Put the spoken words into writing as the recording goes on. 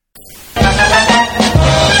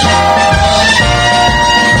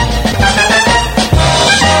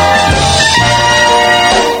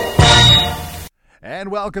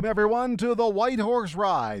Welcome, everyone, to the White Horse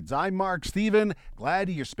Rides. I'm Mark Stephen. Glad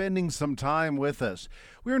you're spending some time with us.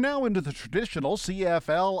 We're now into the traditional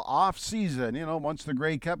CFL off-season. Once the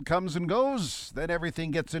Grey Cup comes and goes, then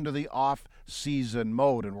everything gets into the off-season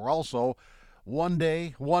mode. And we're also 1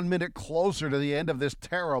 day, 1 minute closer to the end of this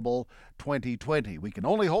terrible 2020. We can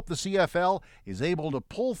only hope the CFL is able to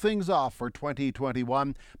pull things off for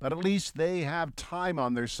 2021, but at least they have time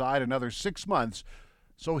on their side, another 6 months.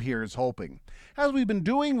 So here's hoping. As we've been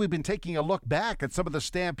doing, we've been taking a look back at some of the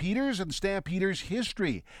Stampeders and Stampeders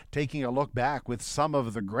history, taking a look back with some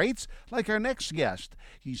of the greats, like our next guest.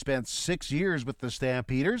 He spent 6 years with the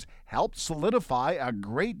Stampeders, helped solidify a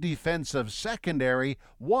great defensive secondary,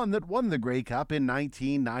 one that won the Grey Cup in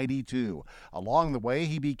 1992. Along the way,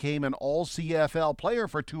 he became an all-CFL player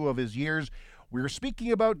for 2 of his years. We're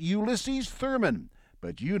speaking about Ulysses Thurman.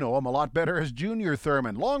 But you know him a lot better as Junior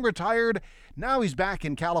Thurman. Long retired, now he's back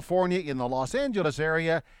in California in the Los Angeles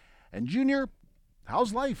area. And Junior,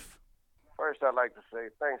 how's life? First, I'd like to say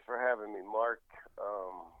thanks for having me, Mark.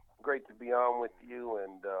 Great to be on with you.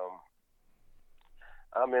 And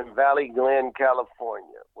I'm in Valley Glen,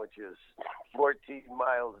 California, which is 14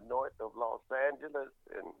 miles north of Los Angeles,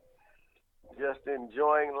 and just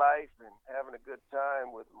enjoying life and having a good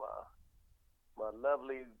time with my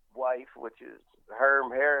lovely wife, which is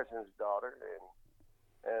Herm Harrison's daughter,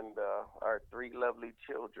 and our 3 lovely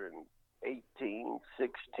children, 18,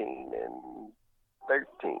 16, and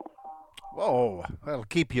 13. Whoa, that'll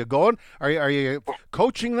keep you going. Are you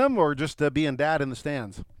coaching them or just being dad in the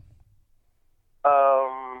stands?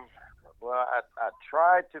 Well, I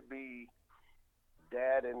tried to be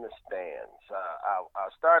dad in the stands. I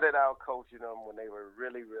started out coaching them when they were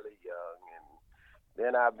really, really young, and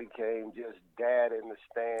then I became just dad in the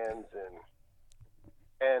stands, and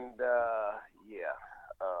a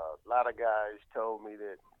lot of guys told me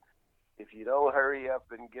that if you don't hurry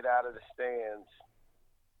up and get out of the stands,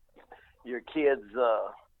 your kids'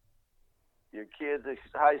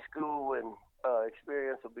 high school and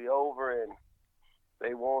experience will be over, and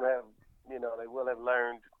they won't have, they will have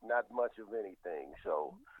learned not much of anything.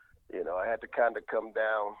 So, I had to kind of come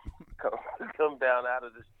down out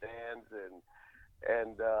of the stands,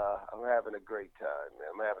 and I'm having a great time, man.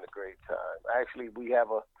 I'm having a great time. Actually, we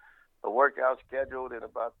have a workout scheduled in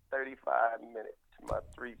about 35 minutes, my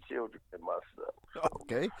 3 children and myself.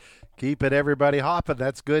 Okay. Keeping everybody hopping.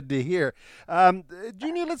 That's good to hear.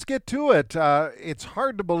 Junior, let's get to it. It's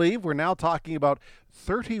hard to believe we're now talking about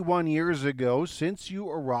 31 years ago since you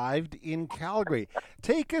arrived in Calgary.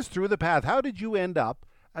 Take us through the path. How did you end up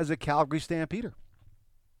as a Calgary Stampeder?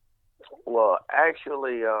 Well,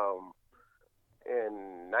 actually,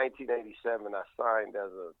 in 1987, I signed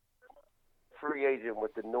as a free agent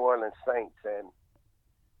with the New Orleans Saints, and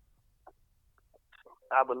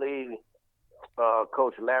I believe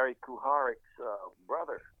Coach Larry Kuharek's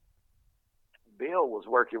brother, Bill, was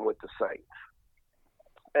working with the Saints,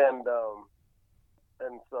 and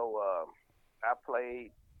so I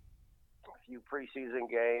played a few preseason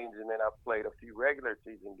games, and then I played a few regular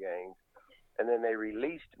season games, and then they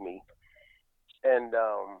released me, and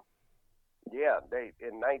they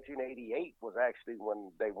in 1988 was actually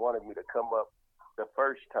when they wanted me to come up the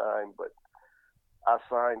first time, but I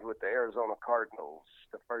signed with the Arizona Cardinals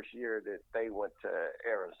the first year that they went to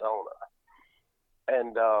Arizona,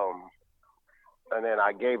 and then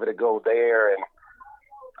I gave it a go there, and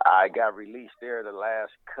I got released there the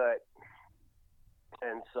last cut,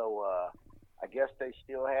 and so I guess they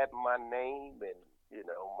still had my name and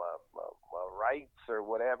my rights or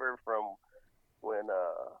whatever from when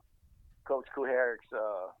Coach Kuharek's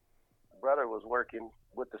brother was working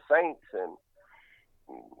with the Saints, and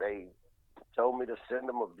they told me to send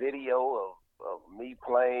them a video of me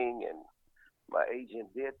playing, and my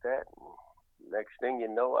agent did that. And next thing you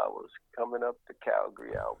know, I was coming up to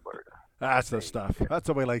Calgary, Alberta. That's the stuff. That's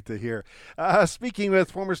what we like to hear. Speaking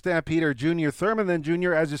with former Stampeder Junior Thurman, then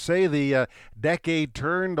Junior, as you say, the decade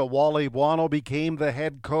turned. Wally Buono became the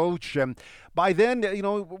head coach. And by then,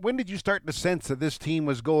 when did you start to sense that this team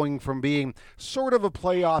was going from being sort of a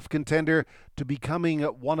playoff contender to becoming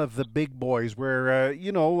one of the big boys where,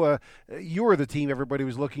 you were the team everybody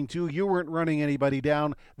was looking to. You weren't running anybody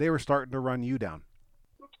down. They were starting to run you down.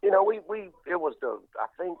 It was I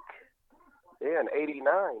think, in 89,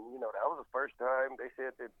 that was the first time they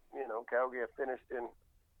said that, Calgary had finished in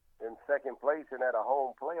second place and had a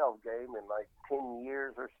home playoff game in like 10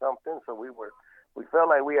 years or something. So we felt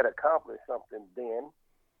like we had accomplished something then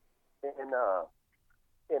in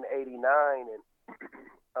 89. And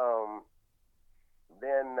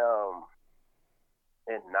then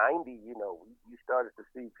in 90, you started to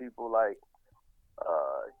see people like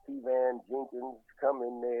T. Van Jenkins come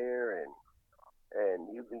in there, and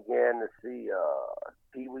you began to see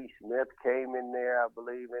Pee Wee Smith came in there, I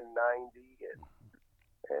believe, in '90,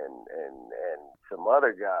 and some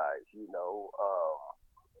other guys.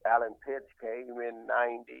 Alan Pitts came in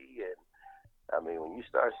 '90, and I mean, when you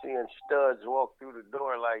start seeing studs walk through the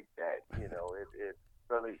door like that, it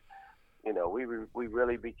really, we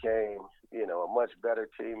really became, a much better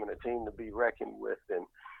team and a team to be reckoned with, and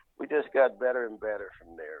we just got better and better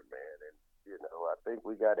from there, man. And I think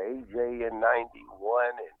we got AJ in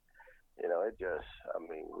 '91, and it just,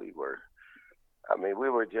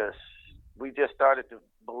 we just started to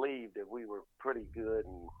believe that we were pretty good,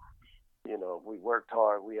 and if we worked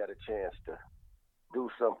hard, we had a chance to do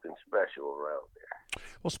something special around there.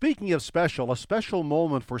 Well, speaking of special, a special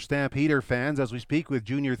moment for Stampeder fans as we speak with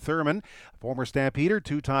Junior Thurman, former Stampeder,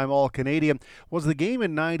 two-time All-Canadian, was the game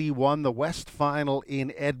in '91, the West Final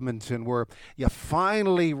in Edmonton, where you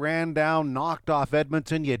finally ran down, knocked off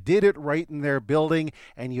Edmonton. You did it right in their building,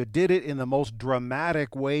 and you did it in the most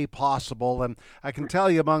dramatic way possible. And I can tell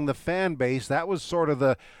you, among the fan base, that was sort of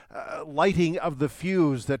the lighting of the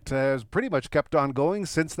fuse that has pretty much kept on going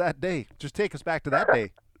since that day. Just take us back to that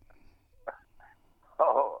day.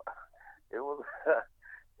 Oh,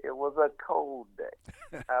 it was a cold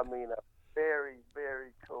day. I mean, a very,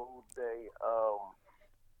 very cold day.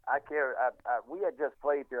 We had just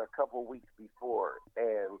played there a couple weeks before,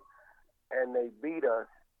 and they beat us.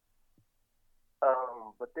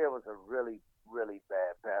 But there was a really, really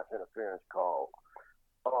bad pass interference call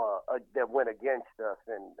that went against us,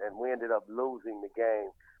 and we ended up losing the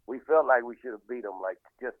game. We felt like we should have beat them like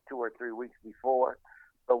just 2 or 3 weeks before.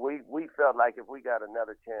 But we felt like if we got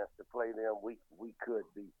another chance to play them, we could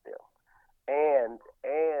beat them. And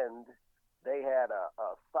they had a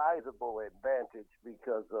sizable advantage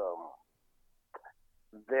because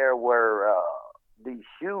there were these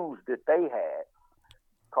shoes that they had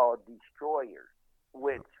called Destroyers,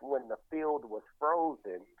 which when the field was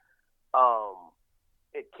frozen,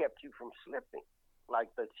 it kept you from slipping.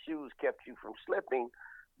 Like the shoes kept you from slipping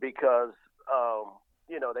because,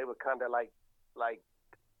 they would kind of like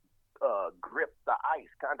grip the ice,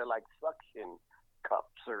 kind of like suction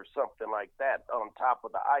cups or something like that on top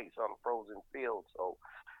of the ice on frozen field. So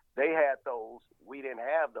they had those. We didn't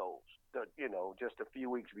have those, just a few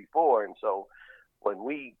weeks before. And so when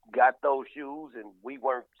we got those shoes and we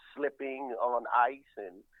weren't slipping on ice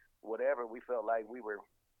and whatever, we felt like we were,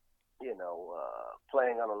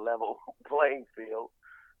 playing on a level playing field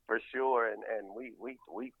for sure. And we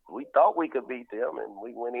thought we could beat them, and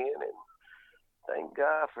we went in, and thank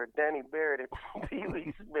God for Danny Barrett and Pee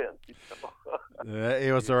Wee Smith.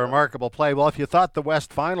 It was a remarkable play. Well, if you thought the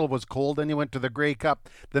West Final was cold, then you went to the Grey Cup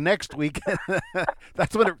the next week.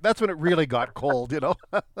 That's when it really got cold, Oh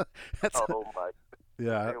my!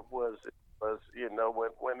 Yeah. It was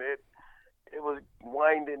when it was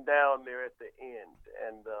winding down there at the end,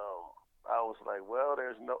 and I was like, well,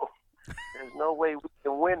 there's no way we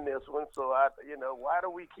can win this one. So why do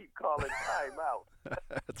we keep calling timeout?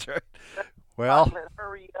 That's right. Well,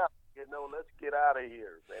 hurry up. Let's get out of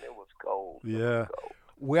here, man. It was cold. Yeah.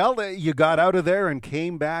 Well, you got out of there and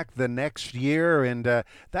came back the next year, and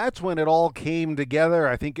that's when it all came together.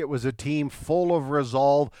 I think it was a team full of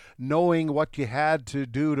resolve, knowing what you had to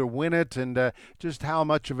do to win it, and just how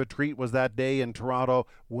much of a treat was that day in Toronto,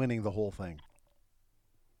 winning the whole thing.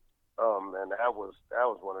 Man, that was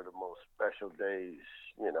one of the most special days,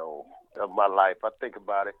 of my life. I think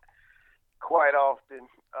about it quite often.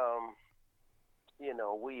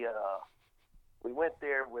 We went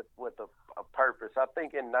there with a purpose. I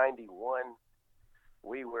think in '91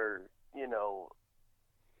 we were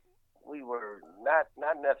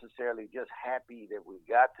not necessarily just happy that we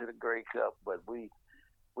got to the Grey Cup, but we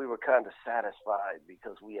were kind of satisfied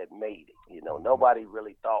because we had made it. Nobody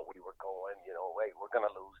really thought we were going. Wait, we're going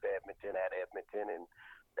to lose to Edmonton at Edmonton, and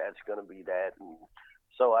that's going to be that. And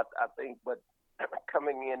so I think, but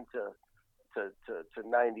coming into to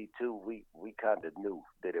 '92, we kind of knew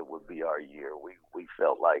that it would be our year. We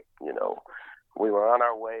felt like we were on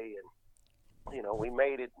our way, and we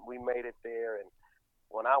made it. We made it there. And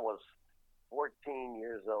when I was 14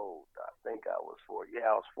 years old, I think I was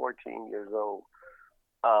 14 years old.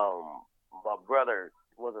 My brother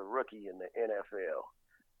was a rookie in the NFL,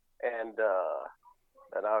 and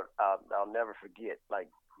I'll never forget. Like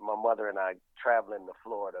my mother and I traveling to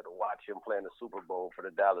Florida to watch him play in the Super Bowl for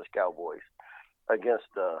the Dallas Cowboys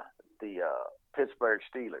against the Pittsburgh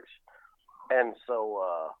Steelers, and so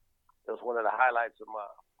it was one of the highlights of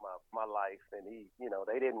my life. And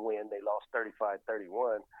they didn't win; they lost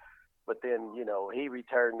 35-31. But then he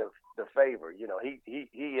returned the favor.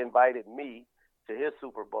 He invited me to his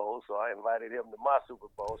Super Bowl, so I invited him to my Super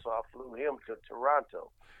Bowl. So I flew him to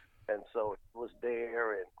Toronto, and so he was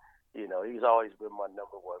there, and he's always been my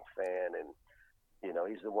number one fan, and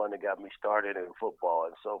he's the one that got me started in football,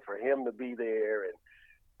 and so for him to be there and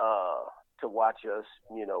to watch us,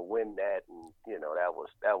 win that, and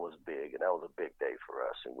that was big, and that was a big day for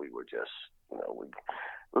us, and we were just,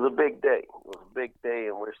 it was a big day. It was a big day,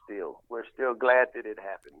 and we're still glad that it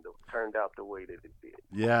happened. It turned out the way that it did.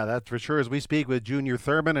 Yeah, that's for sure. As we speak with Junior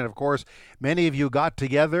Thurman, and of course, many of you got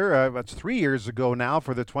together. That's 3 years ago now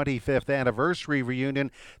for the 25th anniversary reunion.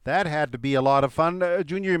 That had to be a lot of fun.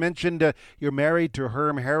 Junior, you mentioned you're married to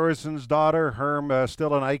Herm Harrison's daughter. Herm,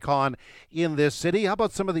 still an icon in this city. How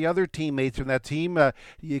about some of the other teammates from that team?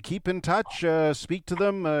 You keep in touch, speak to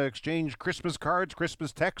them, exchange Christmas cards,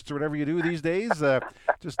 Christmas texts, or whatever you do these days.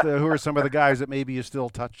 Who are some of the guys that maybe you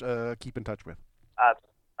still keep in touch with? I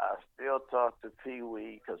still talk to Pee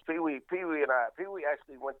Wee, because Pee Wee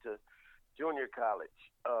actually went to junior college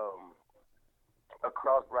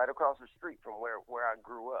right across the street from where I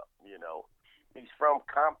grew up. He's from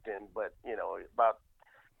Compton, but about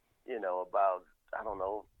I don't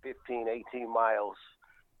know 15, 18 miles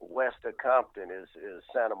west of Compton is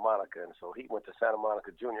Santa Monica, and so he went to Santa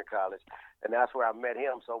Monica Junior College, and that's where I met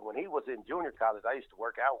him. So when he was in junior college, I used to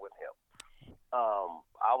work out with him.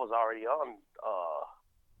 I was already on.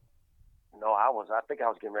 I think I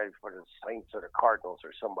was getting ready for the Saints or the Cardinals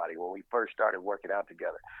or somebody when we first started working out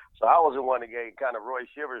together. So I was the one that gave kind of Roy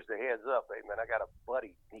Shivers the heads up. Hey man, I got a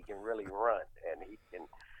buddy. He can really run, and he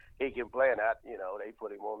can play. And they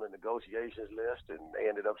put him on the negotiations list, and they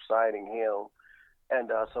ended up signing him.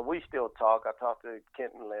 And so we still talk. I talked to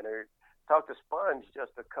Kenton Leonard. Talked to Sponge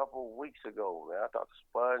just a couple weeks ago. Man. I talked to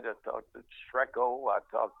Sponge. I talked to Shrecko. I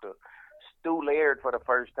talked to Stu Laird for the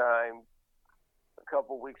first time a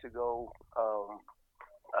couple weeks ago.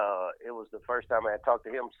 It was the first time I had talked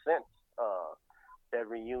to him since that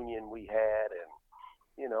reunion we had. And,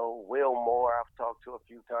 Will Moore I've talked to a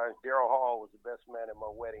few times. Daryl Hall was the best man at my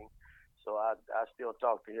wedding. So I still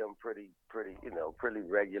talk to him pretty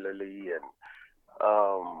regularly. And,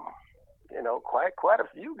 quite a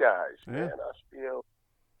few guys, man. Yeah. I still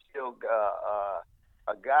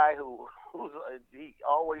a guy he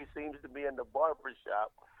always seems to be in the barber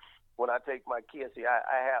shop when I take my kids. See,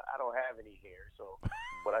 I don't have any hair, so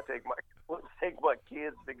when I take my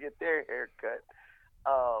kids to get their hair cut,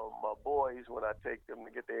 my boys, when I take them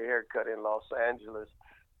to get their hair cut in Los Angeles,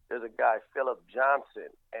 there's a guy, Philip Johnson,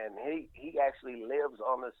 and he actually lives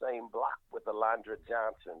on the same block with Alondra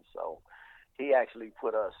Johnson, so he actually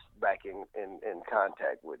put us back in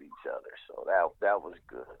contact with each other. So that was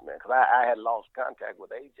good, man, because I had lost contact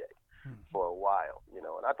with AJ for a while,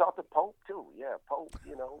 and I talked to Pope too. Yeah, Pope,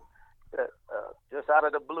 just out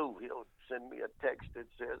of the blue, he'll send me a text that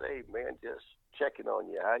says, hey, man, just checking on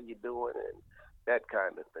you, how you doing, and that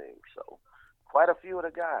kind of thing. So quite a few of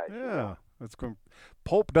the guys. Yeah, that's cool.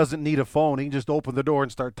 Pope doesn't need a phone. He can just open the door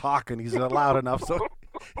and start talking. He's loud enough, so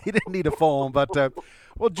he didn't need a phone. But,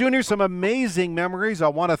 well, Junior, some amazing memories. I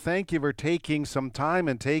want to thank you for taking some time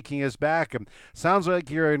and taking us back. And sounds like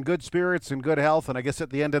you're in good spirits and good health, and I guess at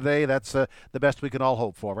the end of the day, that's the best we can all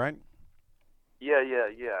hope for, right? Yeah.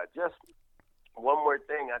 Just one more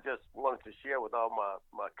thing I just wanted to share with all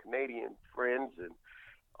my Canadian friends and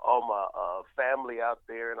all my family out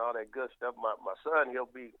there and all that good stuff. My son,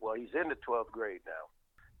 he's in the 12th grade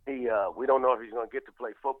now. We don't know if he's going to get to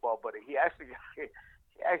play football, but he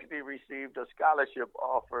actually received a scholarship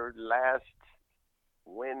offer last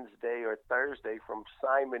Wednesday or Thursday from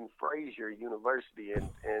Simon Fraser University in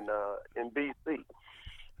BC.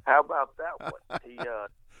 How about that one?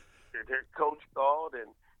 Their coach called and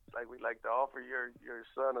we'd like to offer your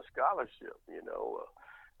son a scholarship,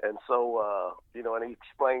 and so and he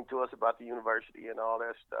explained to us about the university and all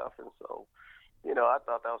that stuff, and so I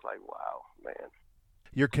thought that was like, wow, man.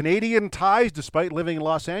 Your Canadian ties, despite living in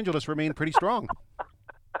Los Angeles, remain pretty strong.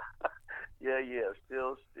 Yeah,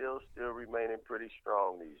 still remaining pretty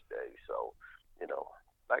strong these days. So,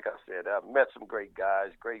 like I said, I've met some great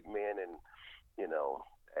guys, great men, and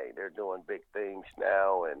hey, they're doing big things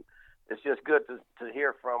now, and it's just good to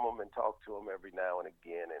hear from them and talk to them every now and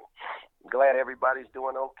again. And I'm glad everybody's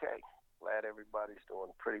doing okay. Glad everybody's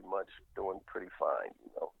doing pretty fine,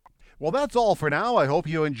 Well, that's all for now. I hope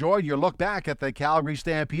you enjoyed your look back at the Calgary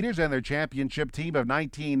Stampeders and their championship team of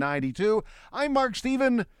 1992. I'm Mark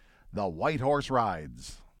Stephen. The White Horse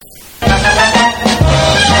rides.